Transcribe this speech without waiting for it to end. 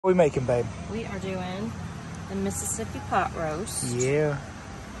What are we making, babe? We are doing the Mississippi pot roast. Yeah,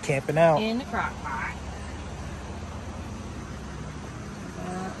 camping out. In the crock pot.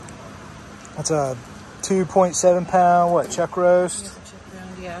 That's a 2.7 pound, what, chuck roast?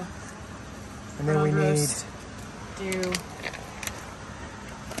 Yeah. And then we need... Do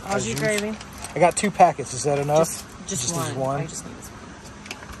au jus gravy. I got 2 packets, is that enough? Just one. one. I just need this one.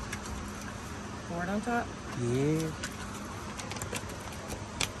 Pour it on top. Yeah.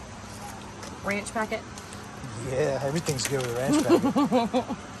 Ranch packet. Yeah, everything's good with a ranch packet.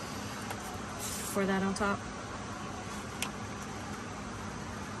 Pour that on top.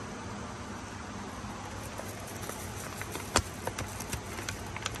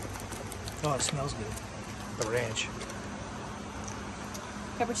 Oh, it smells good. The ranch.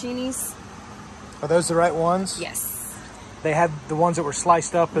 Pepperoncinis. Are those the right ones? Yes. They had the ones that were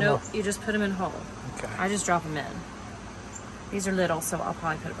sliced up? Nope, you just put them in whole. Okay. I just drop them in. These are little, so I'll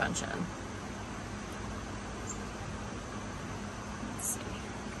probably put a bunch in. Let's see.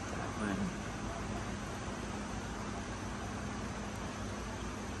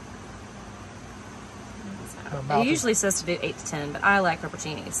 That one. It usually says to do 8 to 10, but I like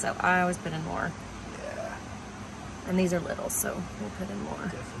pepperoncinis, so I always put in more. Yeah. And these are little, so we'll put in more.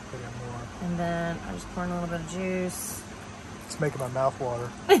 Definitely put in more. And then I just pour in a little bit of juice. It's making my mouth water.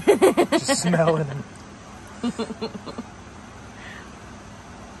 Just smelling them.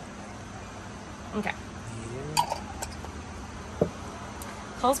 Okay. Yeah.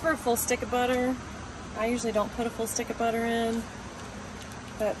 Calls for a full stick of butter. I usually don't put a full stick of butter in,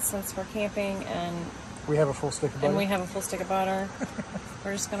 but since we're camping and we have a full stick of butter. And we have a full stick of butter,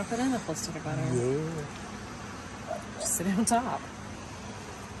 we're just gonna put in a full stick of butter. Yeah. Just sit it on top.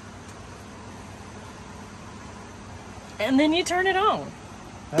 And then you turn it on.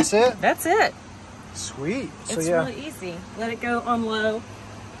 That's it? That's it. Sweet. So It's yeah. really easy. Let it go on low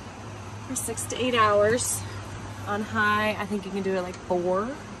for 6 to 8 hours. On high, I think you can do it like 4.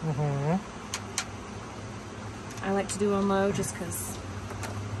 Mm-hmm. I like to do on low just because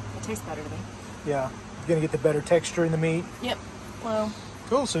it tastes better to me. Yeah. You're gonna get the better texture in the meat. Yep. Low.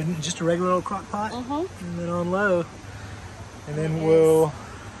 Cool. So just a regular old crock pot. Mm-hmm. And then on low. And then It we'll...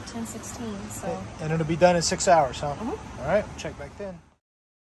 10-16, so... And it'll be done in 6 hours, huh? Mm-hmm. All right. Check back then.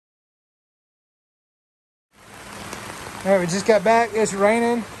 All right. We just got back. It's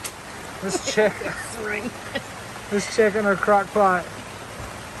raining. Let's check. It's raining. Let's check on our crock pot.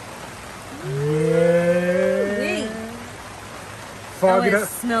 Yeah. Fogging it up.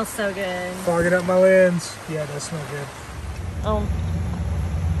 smells so good. Fogging up my lens. Yeah, it does smell good. Oh.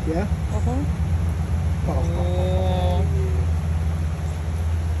 Yeah? Mm-hmm.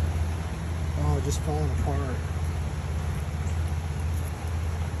 Oh, just falling apart.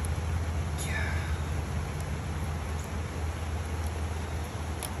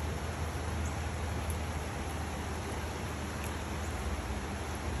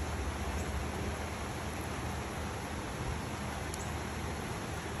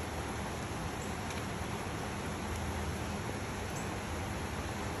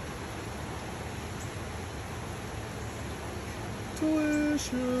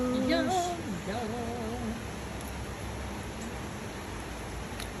 Delicious. Yum, yum.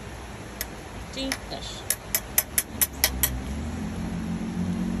 Delish.